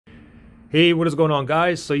Hey, what is going on,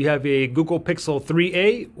 guys? So you have a Google Pixel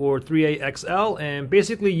 3a or 3a XL, and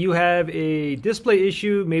basically you have a display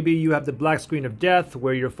issue. Maybe you have the black screen of death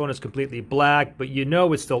where your phone is completely black, but you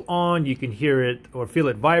know it's still on. You can hear it or feel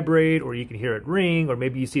it vibrate, or you can hear it ring, or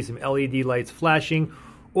maybe you see some LED lights flashing,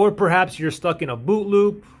 or perhaps you're stuck in a boot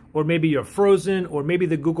loop, or maybe you're frozen, or maybe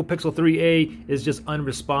the Google Pixel 3a is just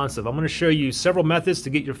unresponsive. I'm going to show you several methods to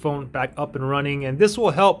get your phone back up and running, and this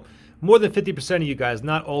will help more than 50% of you guys,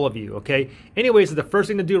 not all of you, okay? Anyways, so the first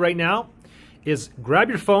thing to do right now is grab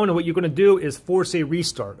your phone, and what you're going to do is force a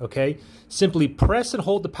restart, okay? Simply press and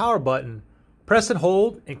hold the power button. Press and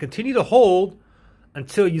hold, and continue to hold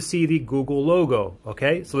until you see the Google logo,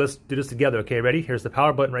 okay? So let's do this together, okay? Ready? Here's the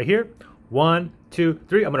power button right here. 1, 2,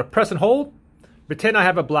 3. I'm going to press and hold. Pretend I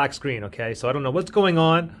have a black screen, okay? So I don't know what's going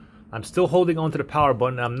on. I'm still holding onto the power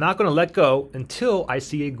button. I'm not going to let go until I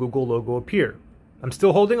see a Google logo appear. I'm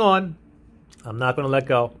still holding on. I'm not going to let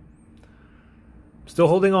go. Still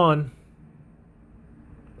holding on.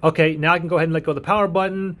 Okay, now I can go ahead and let go of the power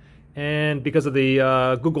button, and because of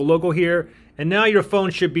the Google logo here, and now your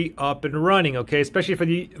phone should be up and running, okay?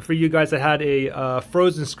 Especially for you guys that had a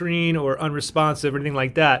frozen screen or unresponsive or anything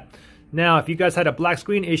like that. Now, if you guys had a black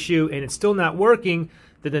screen issue and it's still not working,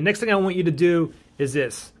 then the next thing I want you to do is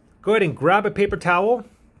this. Go ahead and grab a paper towel.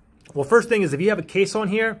 Well, first thing is, if you have a case on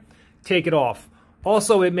here, take it off.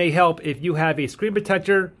 Also, it may help if you have a screen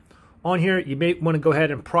protector on here. You may want to go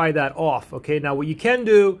ahead and pry that off, okay? Now, what you can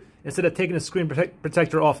do, instead of taking the screen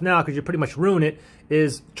protector off now, because you pretty much ruin it,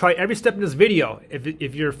 is try every step in this video.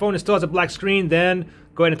 If your phone still has a black screen, then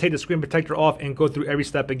go ahead and take the screen protector off and go through every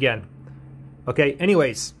step again. Okay,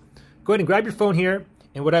 anyways, go ahead and grab your phone here,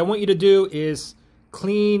 and what I want you to do is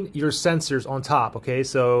clean your sensors on top, okay?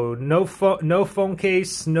 So no phone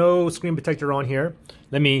case, no screen protector on here.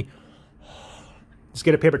 Let me just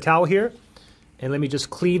get a paper towel here, and let me just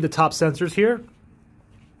clean the top sensors here.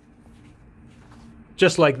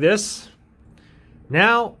 Just like this.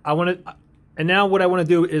 Now what I want to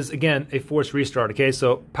do is, again, a forced restart, okay?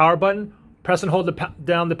 So power button, press and hold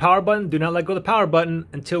down the power button. Do not let go of the power button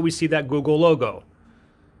until we see that Google logo.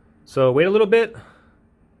 So wait a little bit.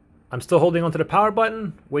 I'm still holding onto the power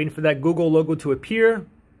button, waiting for that Google logo to appear.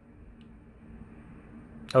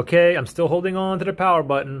 Okay, I'm still holding on to the power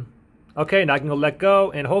button. Okay, now I can go let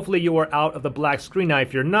go, and hopefully you are out of the black screen. Now,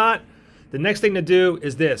 if you're not, the next thing to do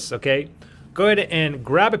is this, okay? Go ahead and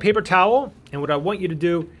grab a paper towel, and what I want you to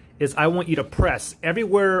do is I want you to press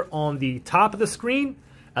everywhere on the top of the screen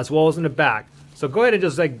as well as in the back. So go ahead and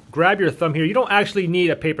just like grab your thumb here. You don't actually need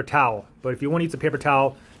a paper towel, but if you want to use a paper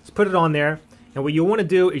towel, just put it on there. And what you want to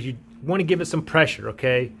do is you want to give it some pressure,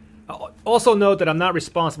 okay? Also note that I'm not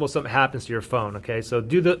responsible if something happens to your phone, okay? So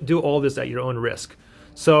do all this at your own risk.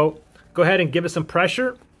 So go ahead and give it some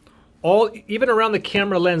pressure, even around the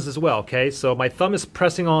camera lens as well, okay? So my thumb is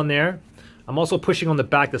pressing on there. I'm also pushing on the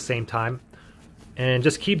back at the same time. And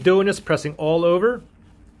just keep doing this, pressing all over.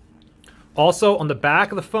 Also on the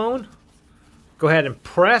back of the phone, go ahead and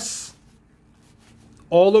press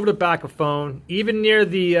all over the back of the phone, even near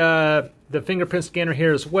the fingerprint scanner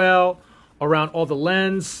here as well, around all the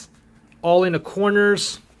lens, all in the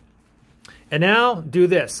corners. And now do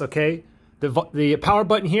this, okay? The power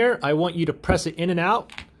button here, I want you to press it in and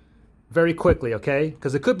out very quickly, okay?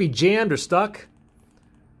 Because it could be jammed or stuck.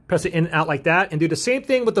 Press it in and out like that. And do the same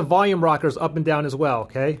thing with the volume rockers up and down as well,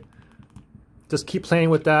 okay? Just keep playing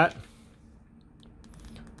with that.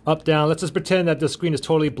 Up, down. Let's just pretend that the screen is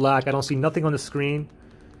totally black. I don't see nothing on the screen.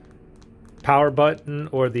 Power button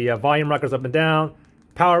or the volume rockers up and down.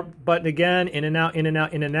 Power button again, in and out, in and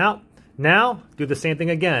out, in and out. Now, do the same thing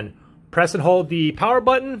again. Press and hold the power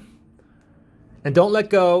button. And don't let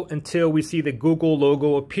go until we see the Google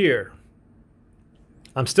logo appear.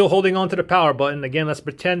 I'm still holding on to the power button. Again, let's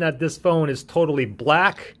pretend that this phone is totally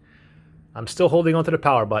black. I'm still holding on to the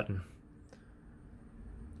power button.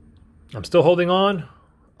 I'm still holding on.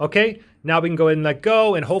 Okay, now we can go ahead and let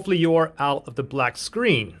go, and hopefully you are out of the black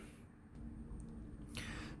screen.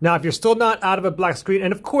 Now, if you're still not out of a black screen,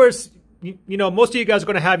 and of course, you know, most of you guys are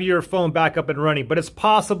going to have your phone back up and running, but it's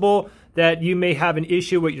possible that you may have an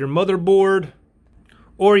issue with your motherboard,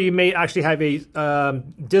 or you may actually have a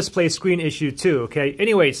display screen issue too, okay?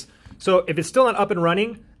 Anyways, so if it's still not up and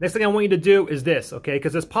running, next thing I want you to do is this, okay?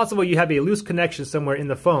 Because it's possible you have a loose connection somewhere in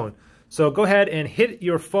the phone. So go ahead and hit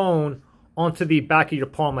your phone onto the back of your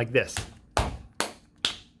palm like this.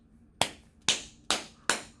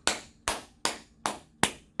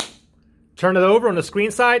 Turn it over on the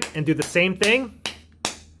screen side and do the same thing.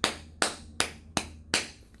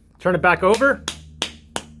 Turn it back over.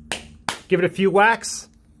 Give it a few whacks.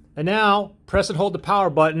 And now press and hold the power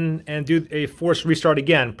button and do a forced restart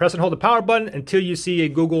again. Press and hold the power button until you see a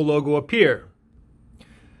Google logo appear.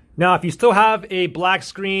 Now, if you still have a black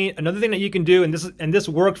screen, another thing that you can do, and this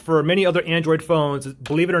worked for many other Android phones,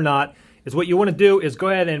 believe it or not, is what you want to do is go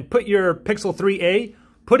ahead and put your Pixel 3a,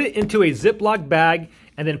 put it into a Ziploc bag,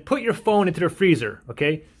 and then put your phone into the freezer,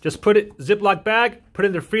 okay? Just put it, Ziploc bag, put it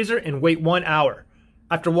in the freezer, and wait 1 hour.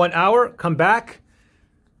 After 1 hour, come back,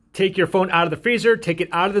 take your phone out of the freezer, take it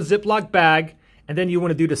out of the Ziploc bag, and then you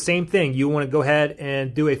want to do the same thing. You want to go ahead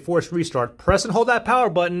and do a forced restart. Press and hold that power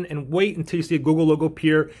button and wait until you see a Google logo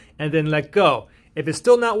appear, and then let go. If it's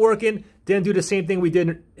still not working, then do the same thing we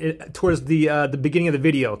did towards the beginning of the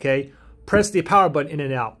video, okay? Press the power button in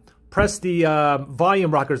and out. Press the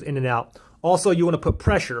volume rockers in and out. Also, you want to put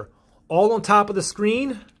pressure all on top of the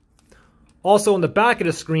screen, also on the back of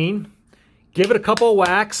the screen. Give it a couple of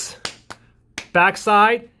whacks, back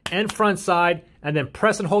side and front side, and then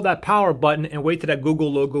press and hold that power button and wait for that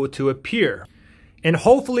Google logo to appear. And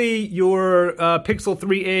hopefully your Pixel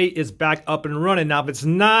 3a is back up and running. Now, if it's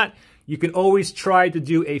not, you can always try to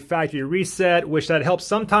do a factory reset, which that helps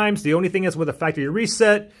sometimes. The only thing is with a factory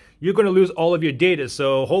reset, you're going to lose all of your data.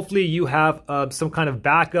 So hopefully you have some kind of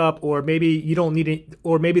backup, or maybe you don't need it,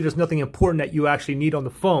 or maybe there's nothing important that you actually need on the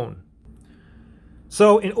phone.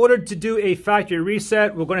 So in order to do a factory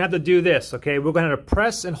reset, we're going to have to do this, okay? We're going to have to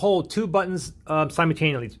press and hold two buttons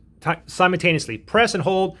simultaneously. Press and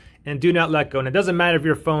hold and do not let go. And it doesn't matter if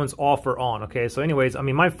your phone's off or on, okay? So anyways, I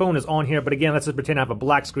mean, my phone is on here, but again, let's just pretend I have a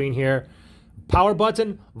black screen here. Power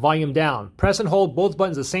button, volume down. Press and hold both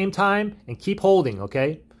buttons at the same time and keep holding,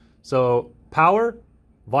 okay? So power,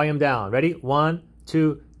 volume down. Ready? 1,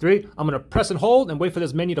 2, 3. I'm going to press and hold and wait for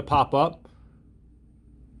this menu to pop up.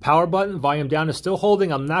 Power button, volume down is still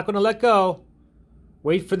holding. I'm not going to let go.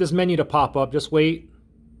 Wait for this menu to pop up. Just wait.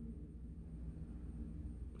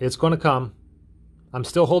 It's going to come. I'm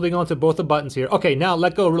still holding on to both the buttons here. Okay, now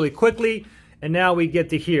let go really quickly. And now we get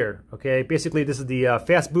to here. Okay, basically this is the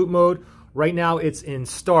fast boot mode. Right now it's in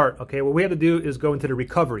start. Okay, what we have to do is go into the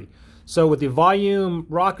recovery. So with the volume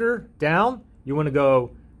rocker down, you want to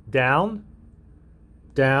go down,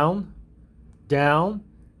 down, down,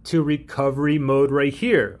 to recovery mode right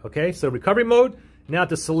here. Okay, so recovery mode. Now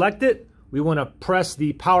to select it, we want to press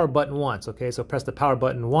the power button once. Okay, so press the power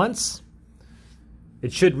button once.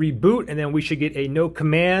 It should reboot, and then we should get a no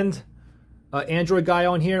command Android guy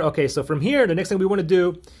on here. Okay, so from here, the next thing we want to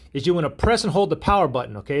do is you want to press and hold the power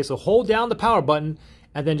button. Okay, so hold down the power button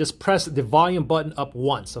and then just press the volume button up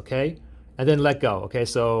once. Okay, and then let go. Okay,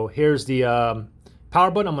 so here's the power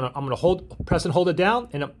button. I'm gonna press and hold it down,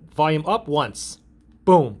 and volume up once.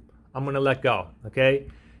 Boom, I'm gonna let go, okay?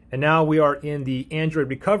 And now we are in the Android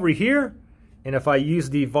recovery here. And if I use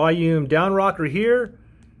the volume down rocker here,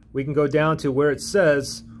 we can go down to where it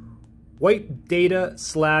says wipe data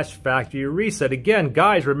 / factory reset. Again,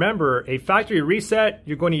 guys, remember, a factory reset,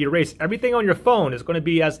 you're going to erase everything on your phone. It's going to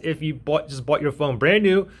be as if you just bought your phone brand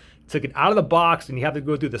new, took it out of the box, and you have to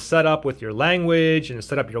go through the setup with your language and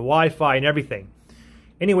set up your Wi-Fi and everything.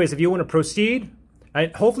 Anyways, if you want to proceed,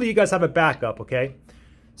 and hopefully you guys have a backup, okay?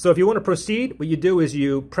 So if you want to proceed, what you do is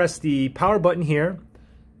you press the power button here.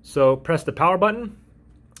 So press the power button,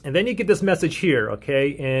 and then you get this message here,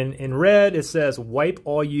 okay? And in red, it says wipe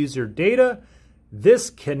all user data. This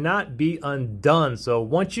cannot be undone. So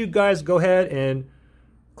once you guys go ahead and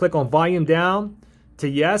click on volume down to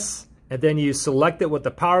yes, and then you select it with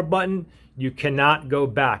the power button, you cannot go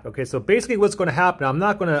back, okay? So basically what's going to happen, I'm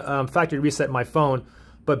not going to factory reset my phone,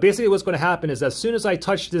 but basically what's going to happen is as soon as I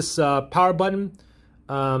touch this power button,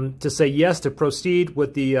 to say yes to proceed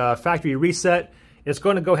with the factory reset, it's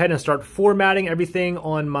going to go ahead and start formatting everything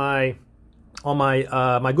on my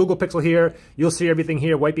Google Pixel here. You'll see everything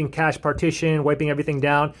here, wiping cache partition, wiping everything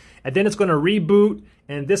down, and then it's going to reboot.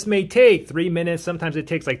 And this may take 3 minutes. Sometimes it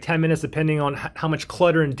takes like 10 minutes, depending on how much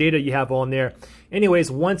clutter and data you have on there.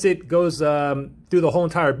 Anyways, once it goes through the whole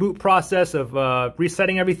entire boot process of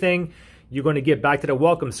resetting everything, you're going to get back to the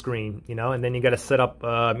welcome screen, you know, and then you got to set up,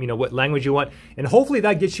 you know, what language you want. And hopefully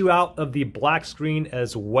that gets you out of the black screen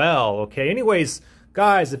as well, okay? Anyways,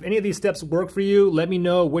 guys, if any of these steps work for you, let me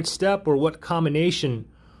know which step or what combination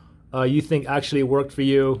you think actually worked for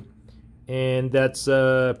you. And that's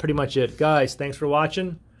pretty much it. Guys, thanks for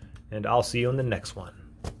watching, and I'll see you in the next one.